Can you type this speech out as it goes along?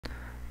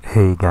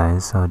Hey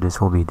guys, so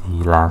this will be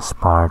the last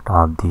part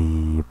of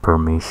the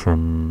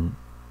permission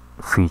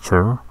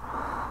feature.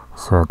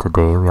 So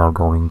today we are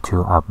going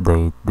to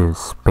update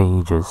these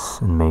pages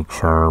and make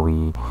sure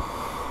we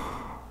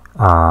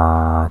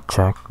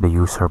check the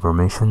user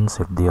permissions.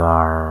 If they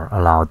are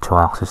allowed to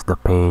access the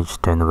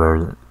page, then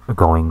we're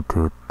going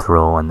to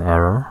throw an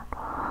error.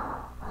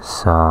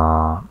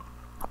 So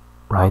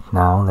right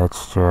now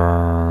let's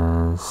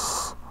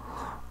just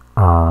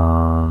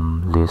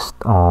list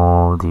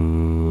all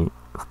the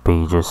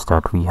pages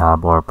that we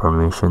have our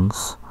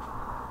permissions.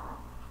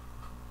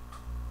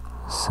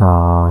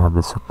 So we have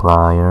the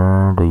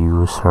supplier, the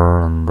user,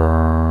 and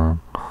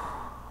then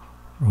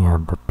we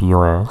have the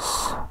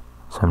POS.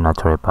 So I'm not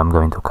sure if I'm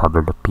going to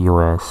cover the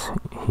POS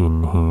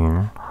in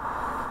here,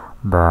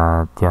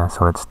 but yeah,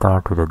 so let's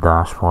start with the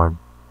dashboard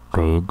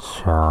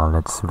page.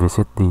 Let's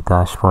visit the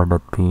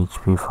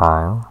dashboard.php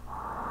file.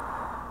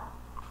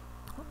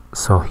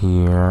 So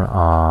here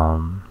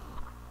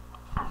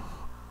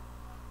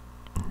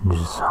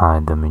just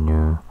hide the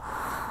menu.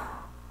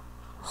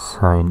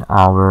 So in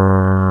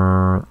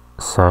our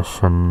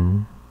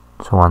session,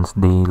 so once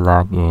they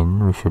log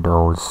in, we should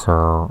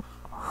also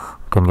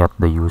can get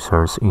the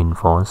user's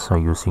info, so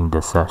using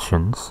the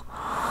sessions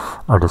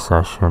or the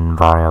session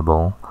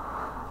variable.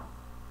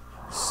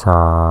 So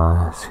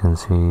as you can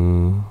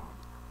see,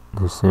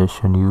 the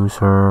session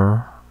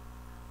user,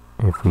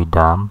 if we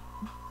dump,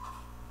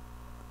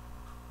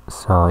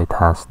 so it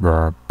has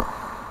the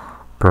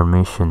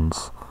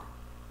permissions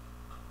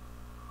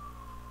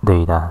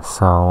data.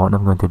 So what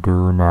I'm going to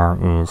do now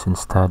is,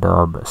 instead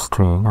of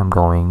string, I'm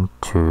going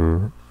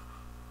to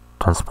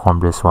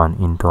transform this one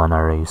into an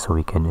array so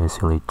we can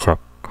easily check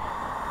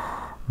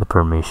the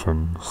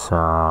permissions.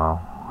 So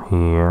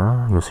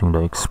here, using the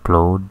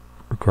explode,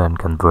 we can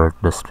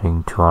convert the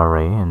string to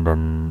array, and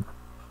then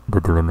the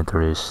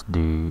delimiter is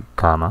the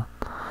comma.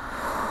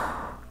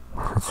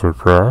 Let's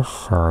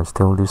refresh. It's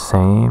still the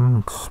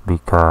same. It's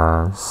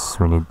because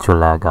we need to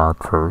log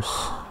out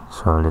first.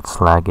 So let's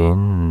log in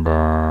and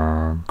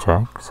then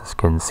check. So as you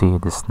can see,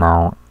 it is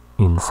now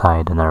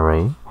inside an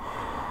array.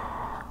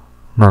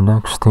 The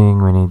next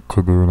thing we need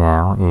to do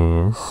now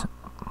is,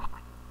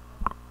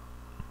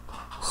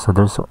 so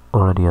there's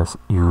already a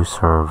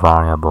user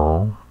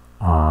variable,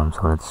 so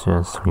let's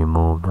just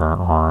remove that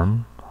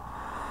one.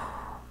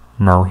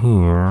 Now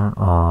here,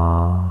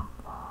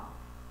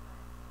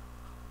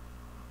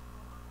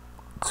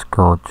 let's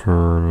go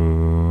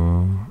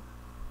to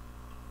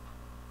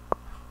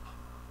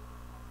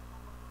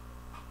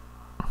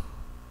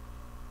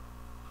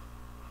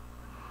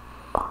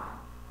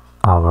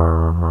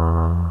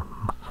our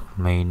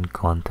main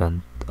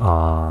content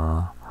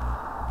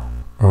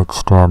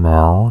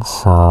HTML.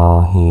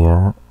 So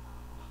here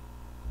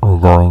we're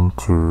going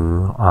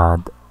to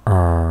add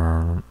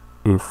an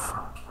if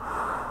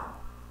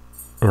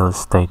else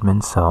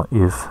statement. So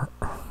if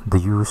the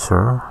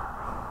user,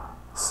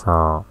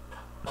 so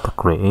to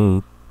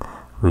create,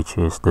 which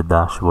is the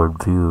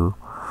dashboard view,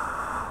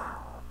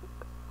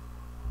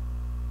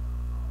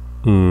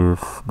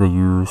 if the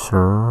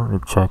user,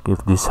 if check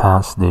if this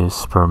has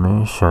this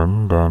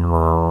permission, then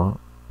we'll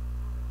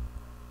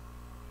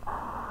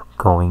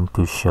going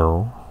to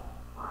show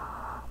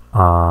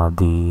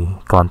the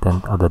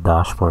content of the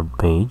dashboard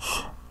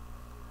page.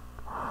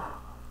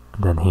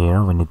 Then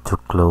here we need to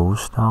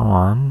close that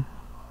one,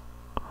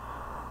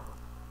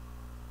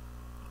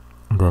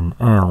 then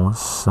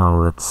else. So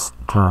let's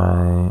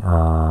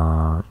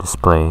try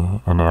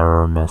display an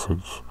error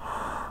message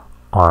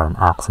or an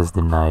access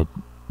denied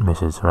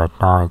message. Right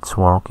now it's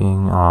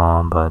working,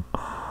 but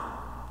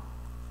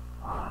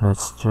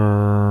let's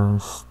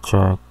just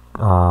check.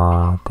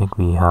 I think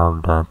we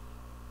have that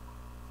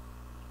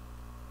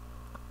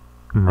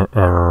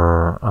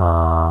error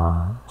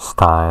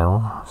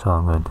style, so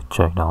I'm going to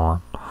check that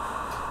one.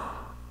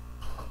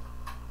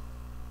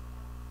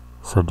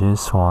 So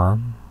this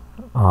one,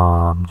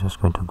 I'm just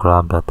going to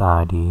grab that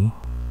ID,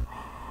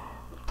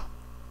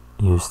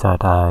 use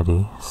that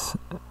ID,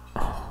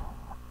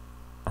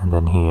 and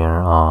then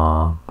here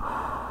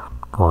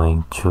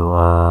going to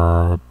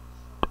add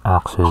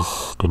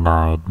access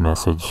denied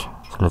message.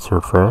 So let's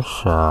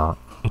refresh.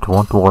 It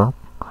won't work.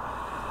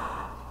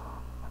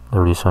 The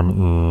reason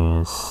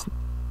is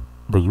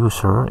the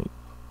user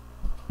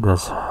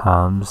does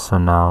have. So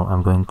now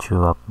I'm going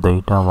to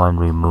update that one,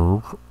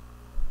 remove,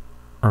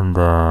 and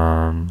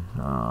then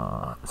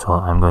so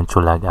I'm going to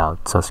log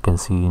out. So as you can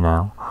see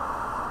now,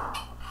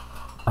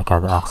 I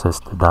can't access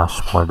the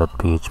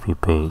dashboard.php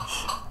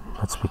page.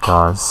 That's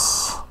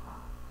because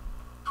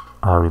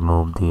I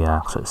removed the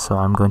access. So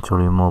I'm going to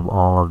remove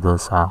all of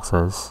those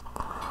access,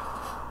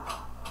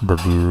 the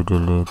view,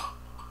 delete.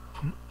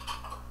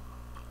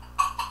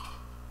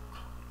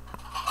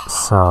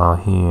 So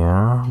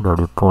here, the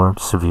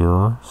reports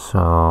view,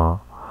 so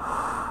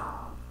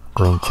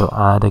going to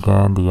add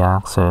again the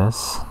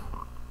access.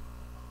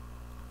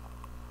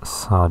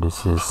 So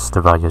this is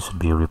the value should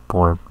be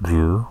report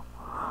view,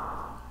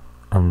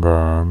 and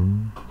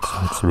then so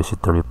let's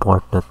visit the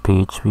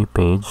report.php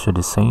page. So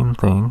the same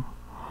thing,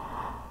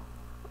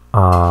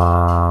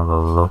 but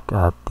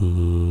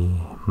the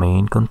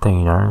main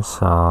container.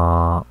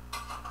 So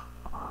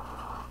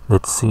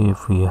let's see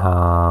if we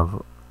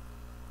have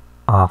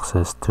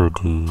access to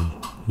the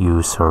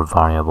user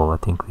variable. I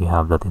think we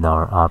have that in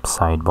our app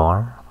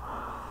sidebar.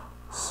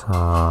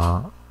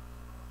 So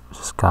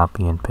just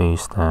copy and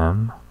paste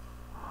them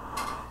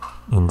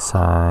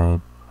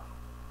inside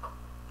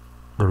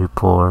the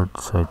report,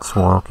 so it's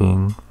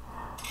working.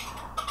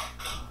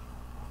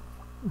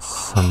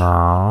 So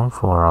now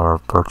for our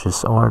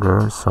purchase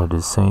order, so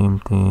the same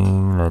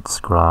thing, let's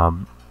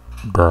grab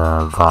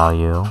the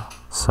value.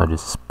 So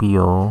this is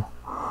PO,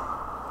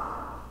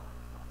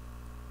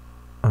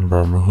 and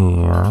then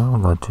here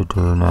I'm going to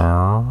do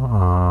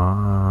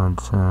now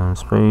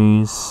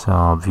space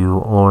view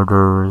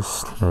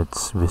orders.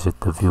 Let's visit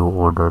the view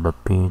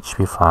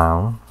order.php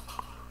file.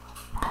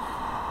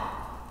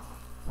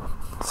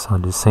 So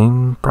the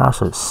same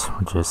process,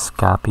 just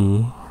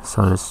copy.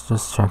 So let's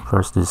just check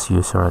first this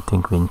user. I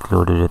think we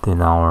included it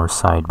in our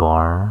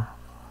sidebar.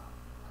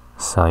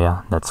 So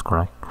yeah, that's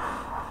correct.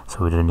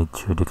 So we don't need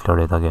to declare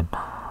it again.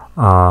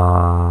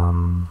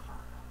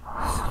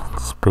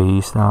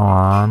 Space that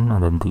one,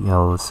 and then the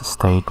else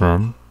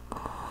statement.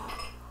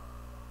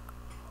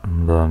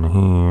 And then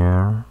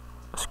here,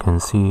 as you can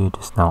see, it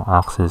is now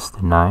access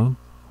denied.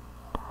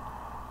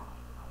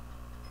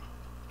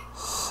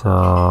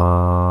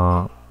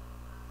 So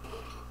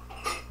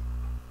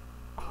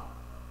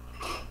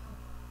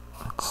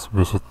let's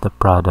visit the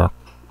product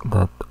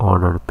that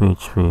order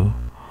PHP.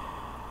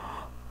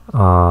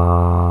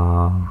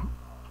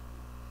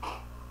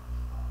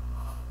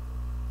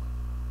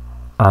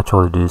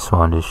 Actually this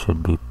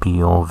should be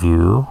PO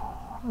view,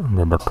 and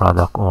then the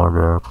product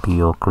order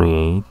PO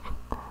create.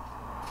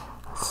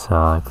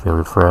 So if we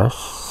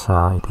refresh,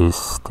 it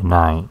is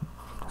denied,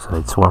 so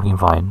it's working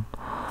fine.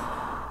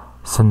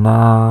 So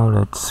now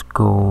let's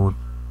go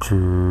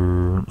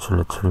to, so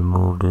let's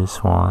remove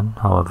this one.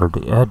 However,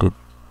 the edit,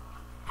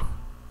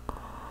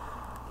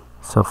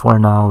 so for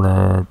now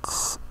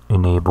let's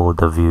enable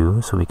the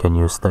view so we can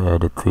use the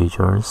edit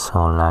features.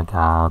 So log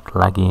out,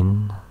 log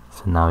in.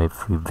 So now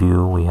if we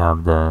view, we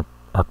have the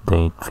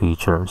update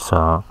feature.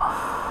 So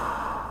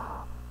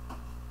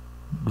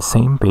the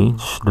same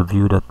page, the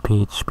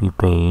view.php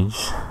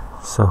page.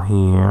 So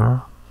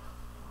here,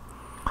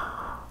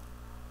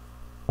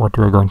 what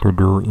we're going to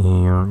do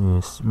here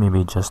is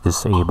maybe just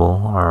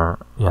disable, or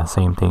yeah,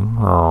 same thing.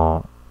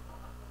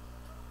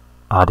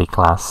 Add a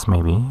class,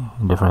 maybe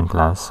a different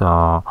class.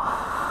 So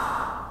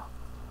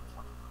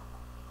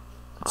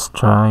let's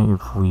try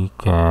if we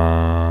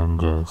can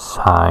just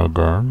hide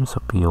them. So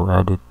PO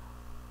edit.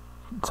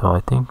 So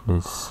I think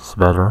this is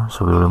better.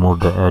 So we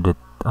remove the edit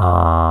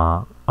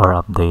or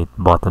update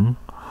button.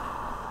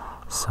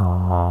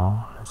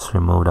 So let's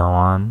remove that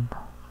one.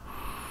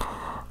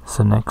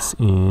 So next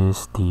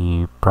is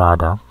the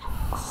product.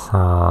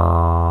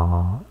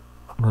 So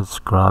let's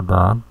grab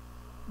that,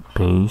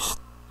 paste.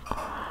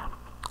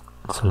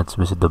 So let's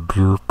visit the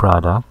view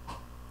product,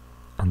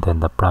 and then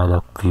the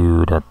product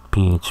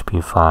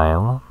view.php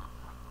file.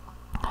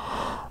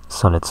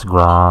 So let's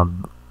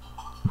grab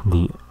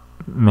the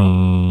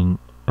main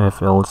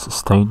if else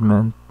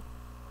statement,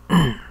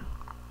 and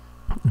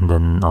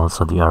then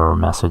also the error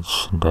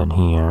message, and then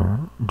here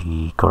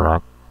the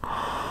correct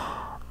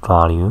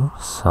value.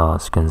 So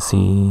as you can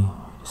see,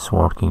 it's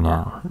working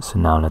now. So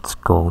now let's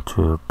go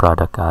to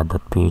product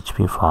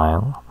add.php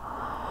file.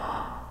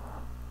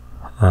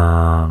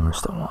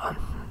 Where's the one?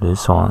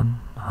 This one.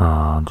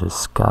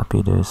 Just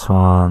copy this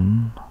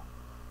one,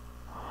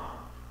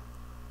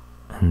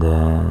 and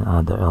then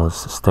add the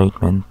else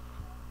statement.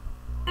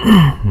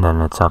 And then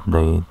let's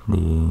update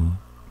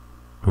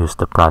use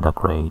the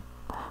product rate.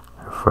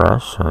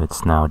 Refresh, so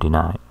it's now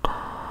denied.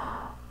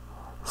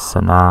 So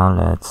now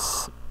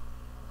let's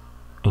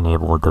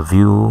enable the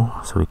view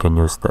so we can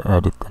use the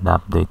edit and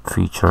update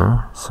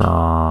feature.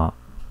 So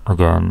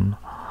again,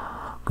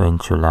 going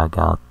to log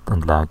out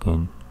and log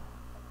in.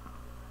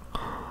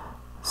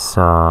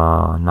 So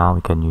now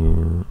we can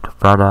use the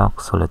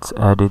product. So let's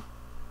edit.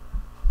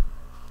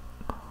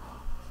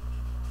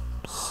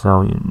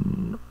 So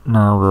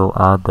now we'll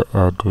add the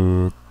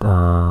edit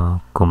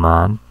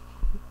command.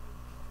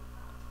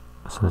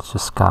 So let's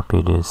just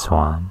copy this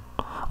one,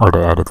 or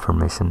the edit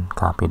permission,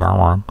 copy that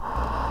one.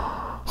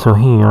 So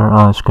here,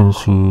 as you can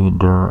see,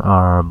 there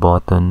are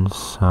buttons.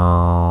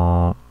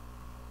 So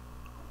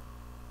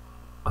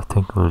I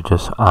think we'll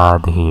just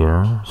add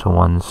here. So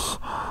once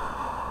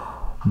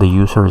the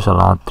user is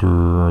allowed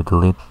to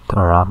delete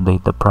or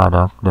update the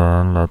product,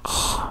 then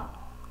let's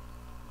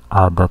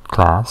add that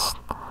class.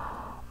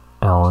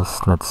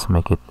 Else let's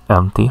make it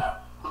empty.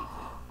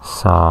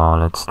 So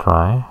let's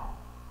try.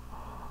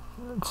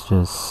 Let's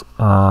just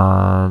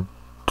add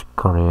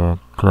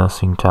correct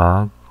closing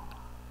tag.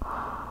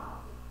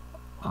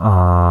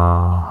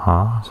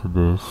 So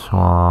this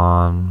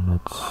one,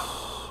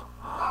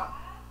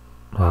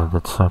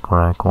 that's the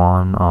correct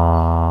one.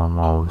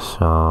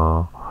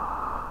 Also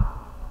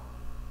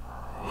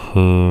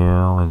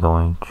here we're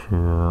going to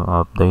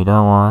update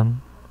that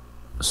one.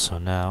 So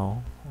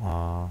now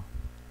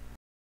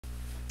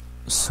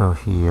So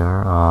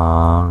here,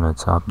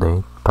 let's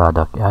update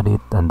product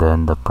edit and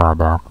then the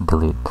product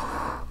delete.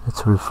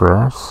 Let's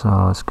refresh.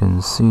 So as you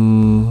can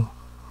see,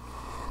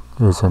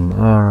 there's an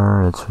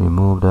error. Let's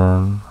remove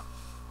them.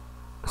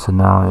 So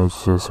now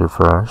it's just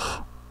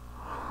refresh.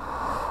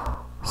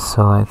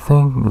 So I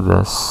think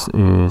this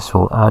is,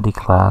 we'll add a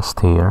class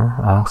here,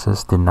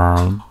 access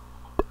denied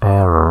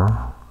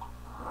error,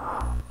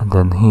 and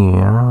then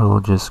here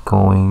we're just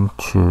going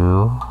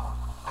to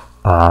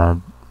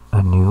add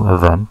a new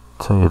event.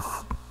 So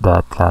if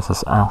that class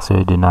is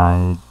access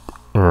denied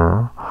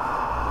error,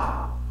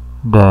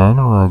 then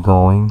we're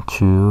going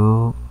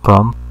to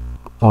prompt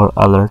or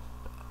alert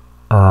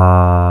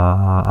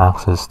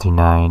access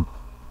denied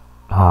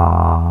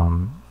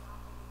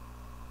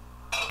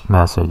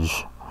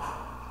message.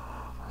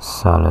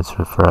 So let's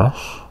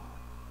refresh.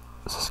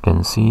 As you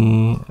can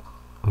see,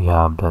 we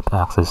have that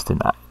access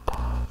denied.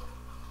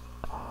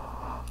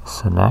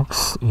 So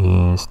next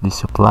is the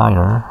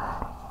supplier.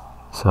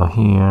 So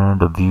here,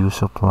 the view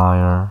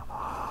supplier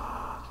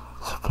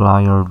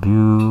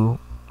view,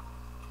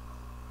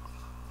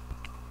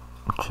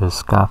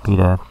 just copy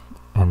that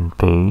and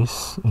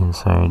paste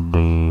inside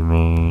the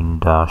main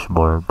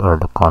dashboard or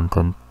the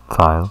content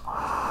file.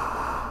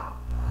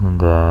 And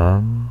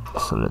then,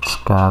 so let's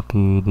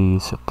copy the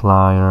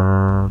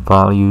supplier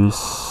values.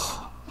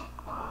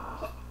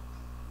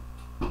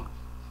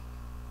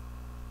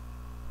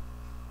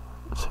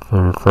 So if we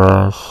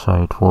refresh,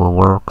 it will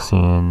work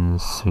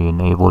since we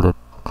enabled it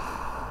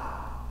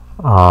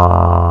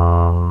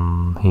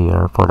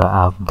here for the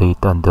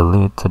update and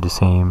delete. So the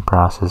same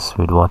process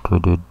with what we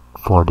did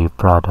for the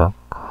product.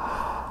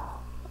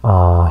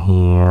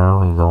 Here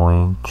we're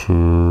going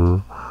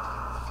to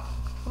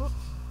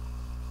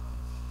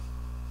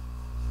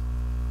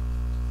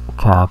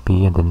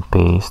copy and then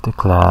paste the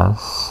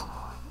class,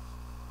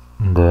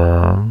 and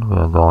then we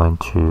are going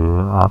to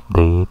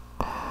update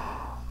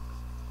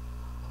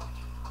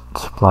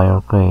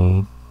supplier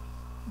create,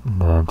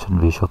 and then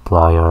should be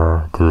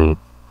supplier delete.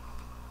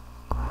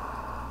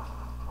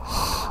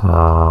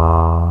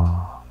 So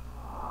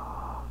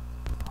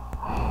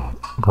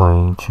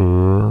going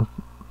to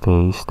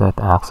paste that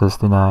access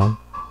denied.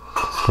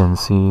 As you can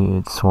see,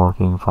 it's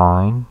working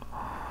fine.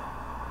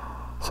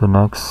 So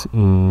next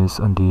is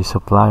on the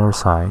supplier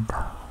side.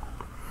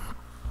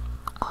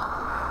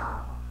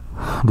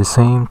 The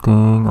same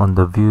thing on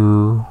the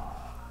view,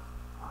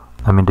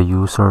 the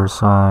user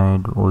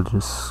side. We'll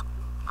just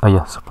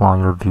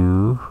supplier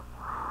view.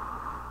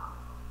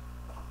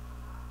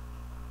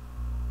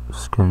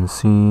 As you can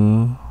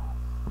see,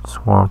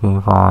 it's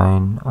working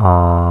fine.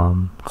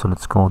 So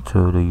let's go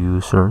to the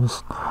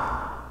users.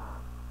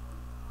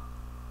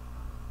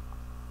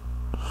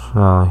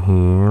 So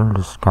here,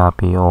 just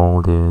copy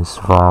all these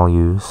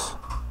values,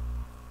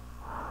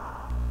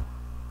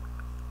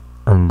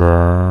 and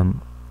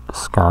then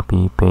just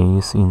copy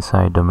paste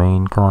inside the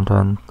main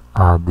content,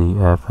 add the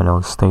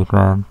FNL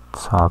statement,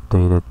 so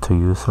update it to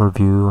user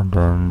view, and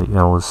then the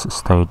else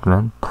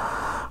statement.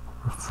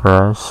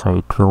 Refresh,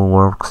 it will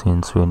work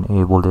since we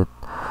enabled it.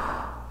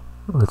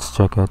 Let's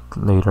check it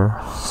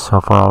later.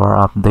 So for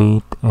our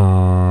update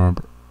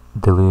and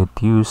delete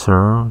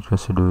user,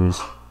 just to do is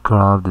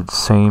grab the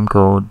same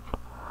code,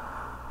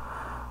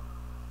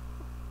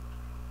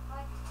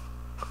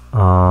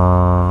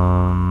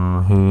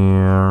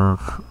 here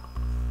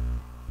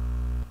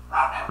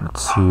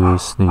let's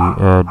use the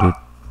edit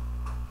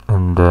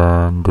and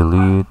then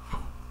delete.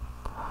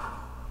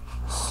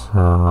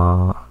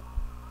 So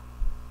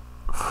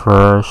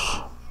fresh,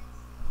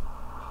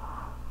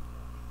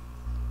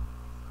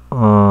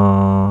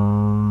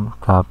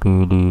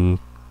 copy the,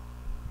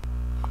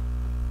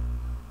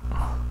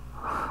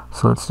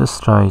 so let's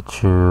just try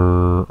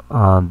to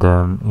add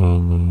them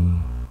in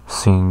a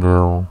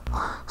single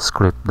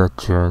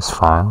script.js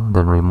file,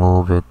 then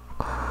remove it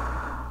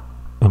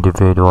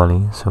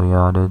individually. So we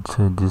added,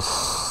 so this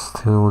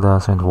still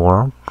doesn't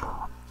work.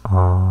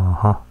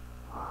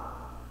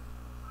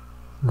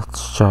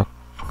 Let's check.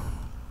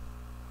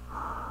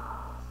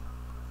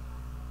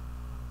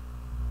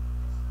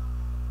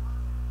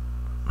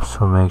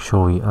 So make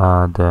sure we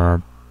add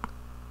that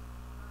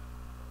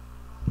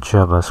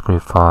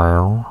JavaScript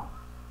file,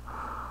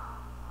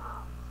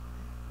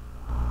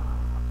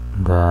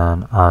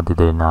 then add the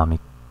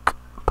dynamic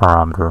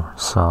parameter.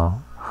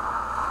 So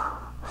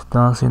it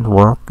doesn't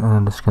work,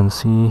 and as you can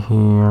see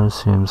here,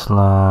 seems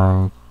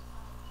like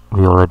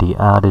we already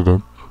added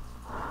it.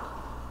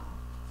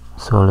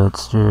 So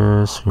let's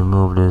just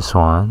remove this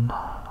one.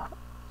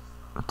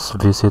 Let's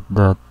visit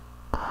that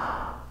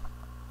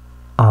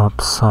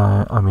app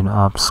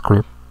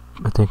script.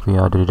 I think we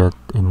added it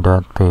in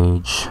that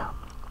page.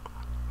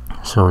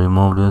 So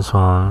remove this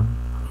one.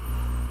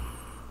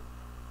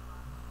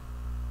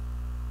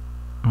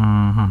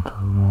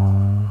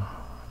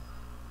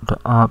 The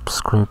app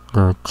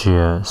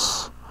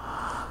script.js.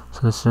 So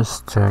let's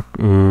just check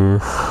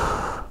if,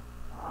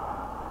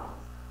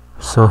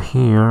 so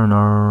here in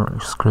our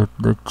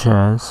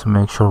script.js,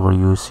 make sure we're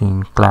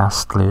using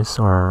class list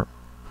or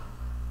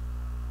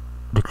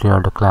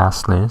declare the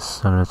class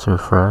list. So let's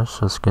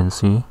refresh. As you can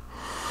see,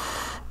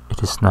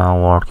 it is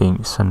now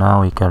working. So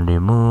now we can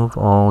remove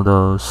all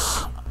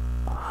those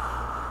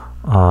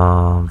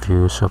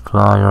view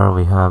supplier.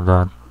 We have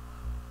that.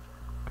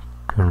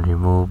 Can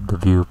remove the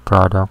view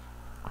product,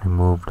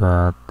 remove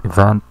that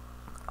event.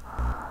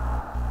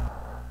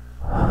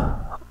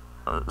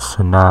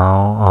 So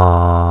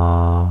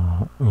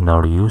now in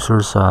our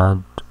user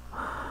side,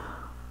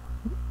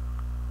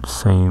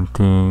 same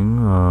thing,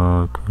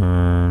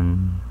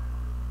 can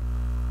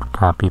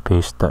copy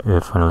paste the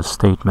if and else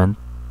statement,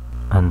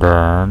 and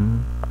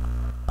then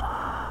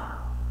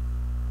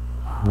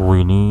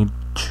we need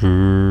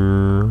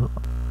to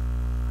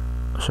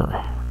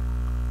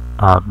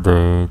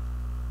update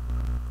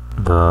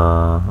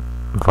the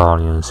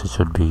values. It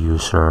should be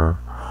user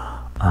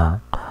add.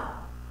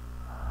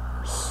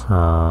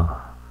 So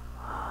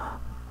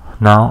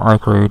now I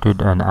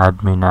created an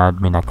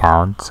admin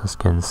account. As you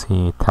can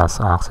see, it has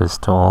access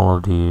to all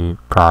of the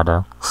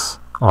products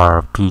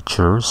or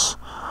features.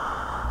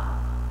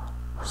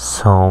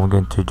 So what I'm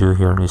going to do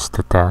here is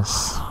to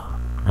test,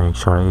 make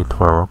sure it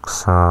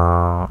works.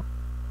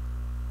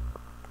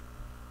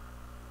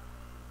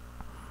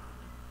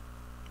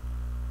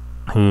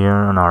 Here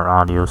on our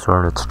audio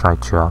source, let's try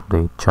to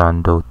update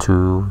Jando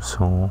 2.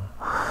 So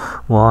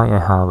why I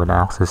have an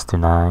access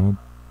denied?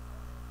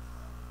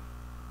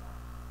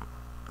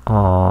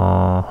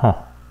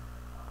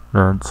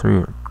 That's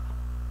weird.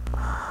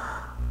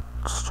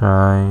 Let's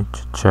try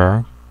to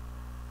check.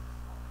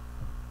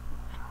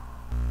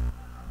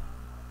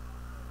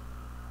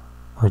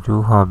 I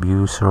do have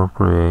user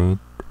create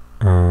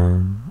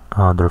and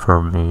other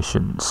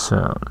permissions.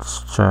 So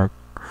let's check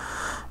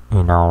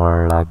in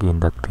our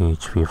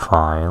login.php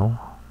file.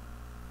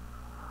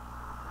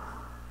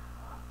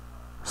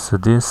 So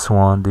this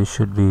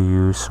should be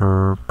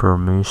user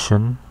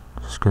permission.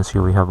 As you can see,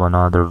 we have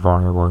another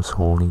variable, so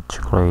we'll need to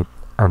create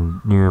a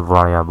new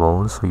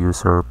variable. So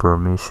user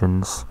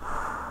permissions.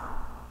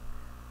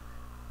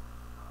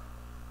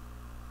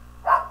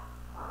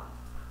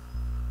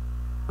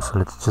 So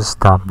let's just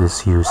stop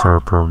this user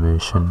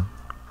permission.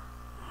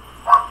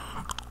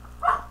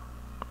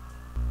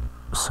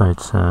 So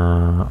it's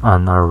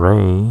an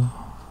array.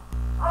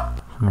 I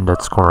mean,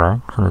 that's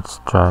correct. So let's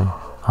try.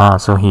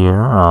 So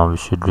here we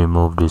should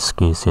remove this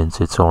key since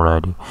we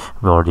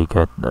already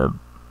get the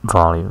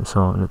value.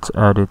 So let's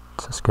edit.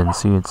 As you can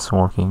see, it's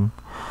working.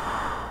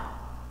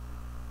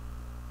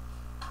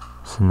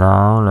 So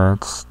now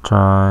let's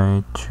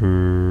try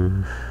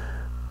to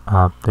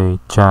update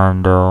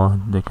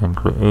Jando. They can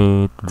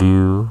create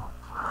view,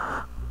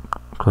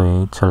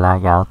 create, so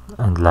log out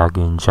and log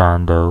in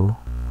Jando.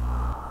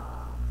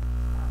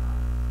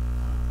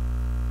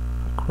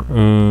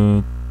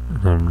 Create,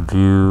 then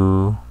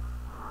view,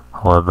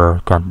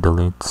 however can't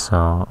delete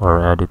or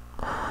edit,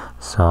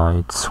 so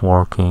it's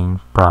working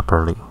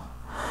properly.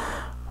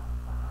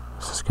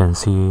 As you can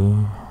see,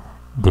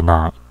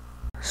 denied.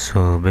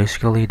 So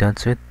basically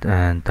that's it,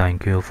 and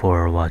thank you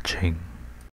for watching.